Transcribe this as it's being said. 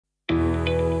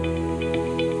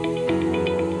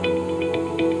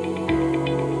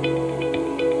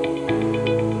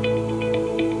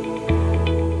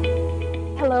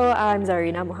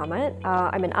Zarina Muhammad.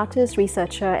 I'm an artist,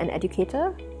 researcher, and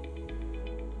educator.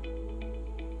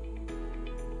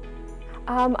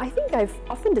 I think I've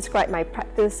often described my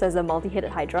practice as a multi-headed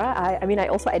Hydra. I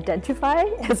also identify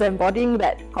as embodying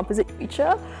that composite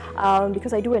feature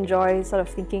because I do enjoy sort of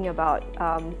thinking about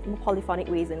more polyphonic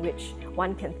ways in which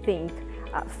one can think,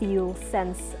 feel,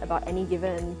 sense about any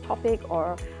given topic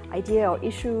or idea or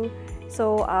issue.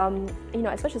 So,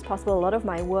 as much as possible, a lot of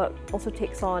my work also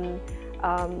takes on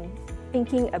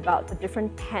thinking about the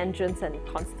different tangents and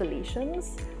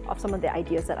constellations of some of the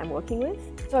ideas that I'm working with.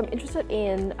 So I'm interested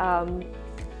in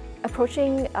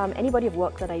approaching any body of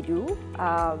work that I do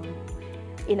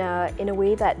in a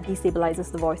way that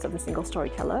destabilizes the voice of the single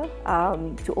storyteller,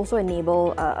 to also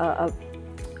enable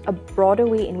a broader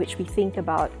way in which we think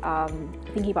about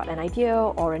thinking about an idea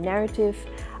or a narrative,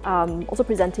 also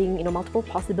presenting multiple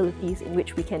possibilities in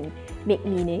which we can make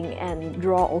meaning and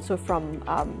draw also from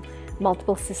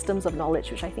multiple systems of knowledge,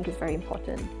 which I think is very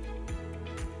important.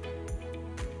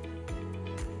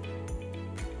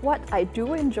 What I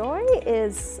do enjoy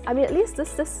is, at least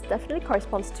this definitely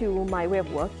corresponds to my way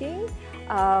of working.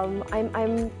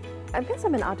 I guess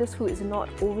I'm an artist who is not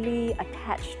overly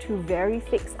attached to very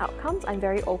fixed outcomes. I'm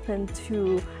very open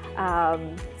to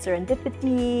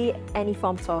serendipity, any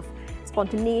forms of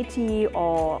spontaneity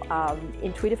or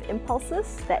intuitive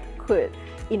impulses that could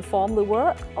inform the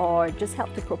work or just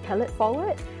help to propel it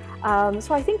forward.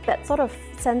 So I think that sort of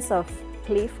sense of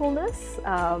playfulness,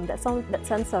 that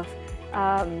sense of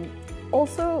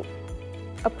also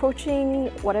approaching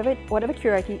whatever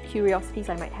curiosities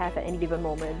I might have at any given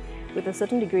moment with a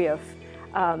certain degree of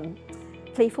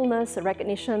playfulness, a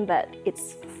recognition that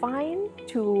it's fine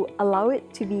to allow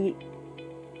it to be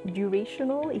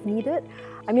durational if needed.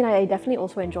 I definitely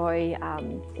also enjoy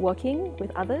working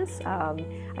with others. I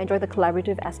enjoy the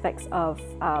collaborative aspects of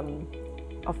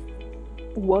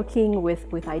working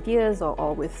with ideas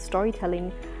or with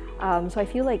storytelling. So I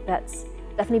feel like that's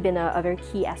definitely been a very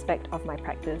key aspect of my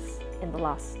practice in the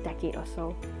last decade or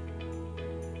so.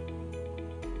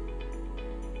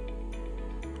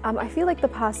 I feel like the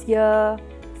past year,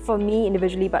 for me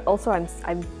individually, but also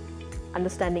I'm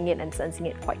understanding it and sensing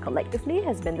it quite collectively,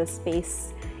 has been the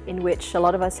space in which a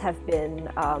lot of us have been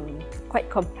quite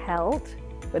compelled,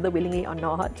 whether willingly or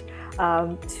not,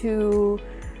 to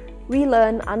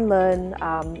relearn, unlearn,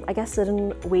 I guess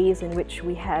certain ways in which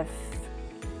we have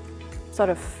sort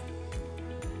of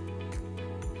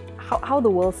how the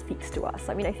world speaks to us.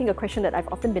 I think a question that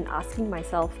I've often been asking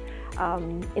myself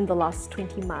in the last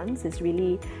 20 months is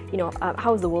really,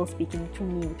 how is the world speaking to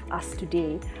me, to us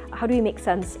today? How do we make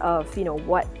sense of,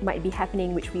 what might be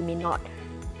happening which we may not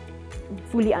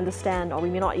fully understand, or we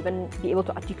may not even be able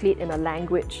to articulate in a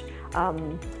language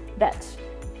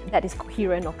that is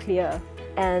coherent or clear.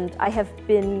 And I have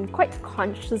been quite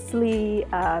consciously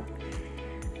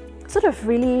sort of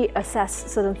really assess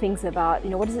certain things about,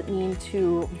 what does it mean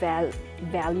to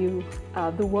value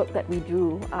the work that we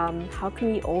do? How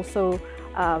can we also,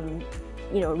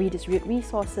 redistribute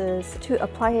resources to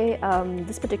apply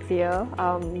this particular year?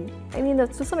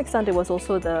 To some extent it was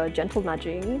also the gentle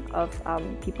nudging of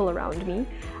people around me,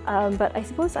 but I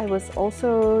suppose I was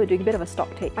also doing a bit of a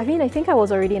stock take. I think I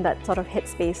was already in that sort of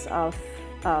headspace of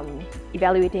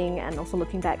evaluating and also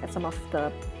looking back at some of the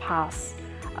past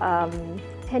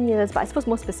 10 years, but I suppose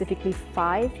more specifically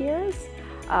 5 years,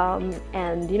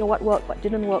 and what worked, what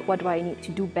didn't work, what do I need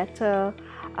to do better,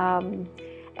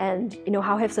 and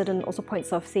how have certain also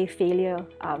points of, say, failure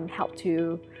helped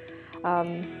to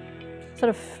sort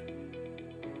of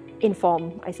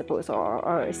inform, I suppose,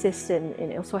 or assist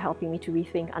in also helping me to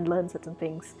rethink, unlearn certain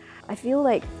things. I feel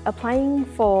like applying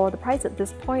for the prize at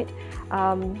this point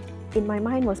in my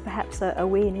mind was perhaps a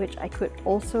way in which I could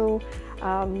also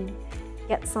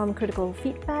get some critical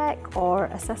feedback or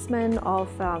assessment of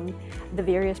the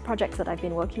various projects that I've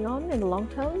been working on in the long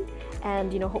term,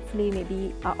 and hopefully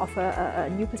maybe offer a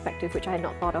new perspective which I had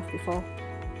not thought of before.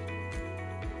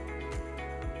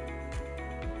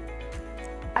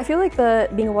 I feel like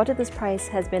being awarded this prize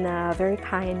has been a very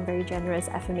kind, very generous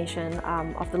affirmation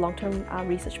of the long-term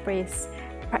research base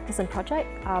practice and project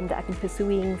that I've been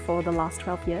pursuing for the last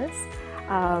 12 years,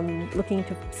 looking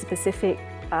into specific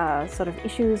sort of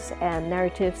issues and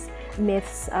narratives,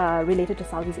 myths related to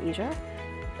Southeast Asia.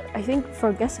 I think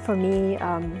for me,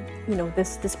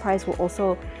 this prize will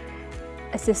also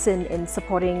assist in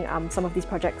supporting some of these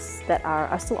projects that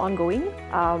are still ongoing,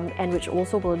 and which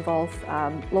also will involve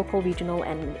local, regional,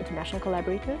 and international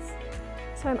collaborators.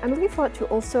 So I'm looking forward to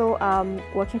also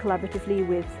working collaboratively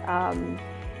with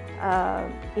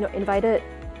invited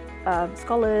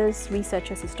scholars,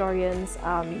 researchers, historians,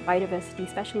 biodiversity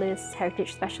specialists,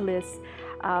 heritage specialists,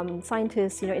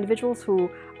 scientists, individuals who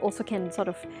also can sort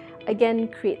of, again,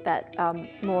 create that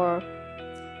more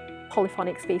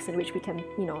polyphonic space in which we can,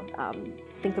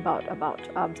 think about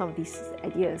some of these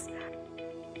ideas.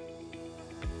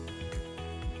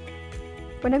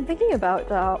 When I'm thinking about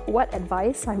what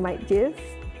advice I might give,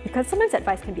 because sometimes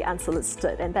advice can be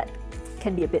unsolicited and that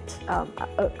can be a bit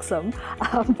irksome,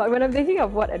 but when I'm thinking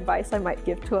of what advice I might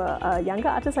give to a younger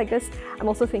artist, I guess I'm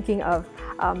also thinking of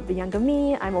the younger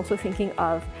me. I'm also thinking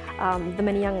of the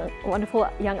many wonderful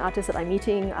young artists that I'm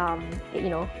meeting,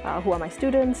 who are my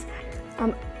students.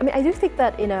 I do think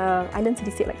that in an island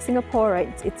city-state like Singapore,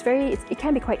 right, it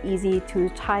can be quite easy to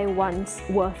tie one's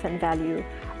worth and value,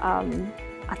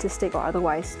 artistic or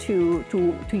otherwise, to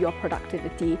your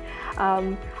productivity.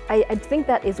 I think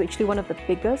that is actually one of the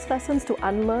biggest lessons to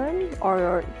unlearn,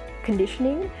 or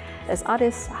conditioning. As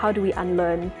artists, how do we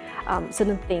unlearn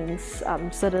certain things,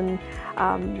 certain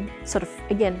sort of,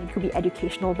 again, it could be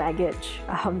educational baggage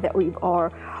that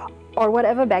or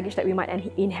whatever baggage that we might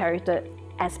inherited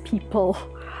as people,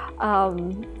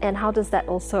 and how does that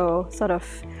also sort of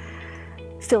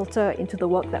filter into the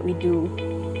work that we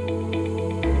do?